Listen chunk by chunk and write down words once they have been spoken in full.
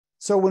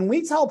So when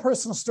we tell a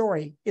personal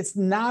story, it's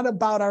not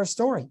about our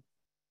story.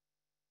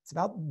 It's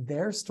about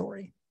their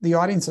story, the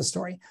audience's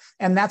story.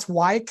 And that's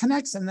why it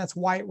connects and that's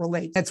why it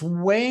relates. It's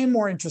way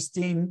more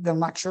interesting than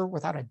lecture,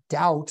 without a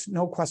doubt,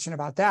 no question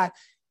about that.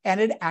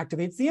 And it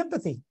activates the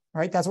empathy,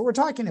 right? That's what we're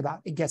talking about.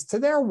 It gets to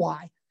their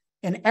why.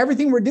 And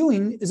everything we're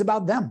doing is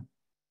about them,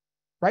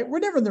 right? We're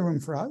never in the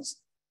room for us.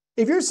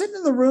 If you're sitting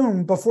in the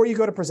room before you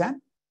go to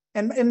present,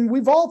 and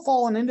we've all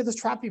fallen into this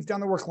trap, you've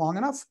done the work long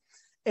enough,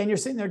 and you're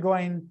sitting there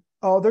going,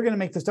 oh, they're going to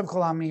make this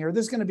difficult on me, or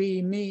this is going to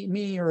be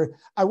me, or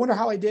I wonder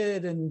how I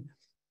did. And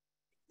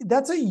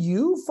that's a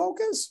you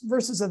focus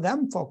versus a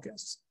them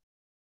focus.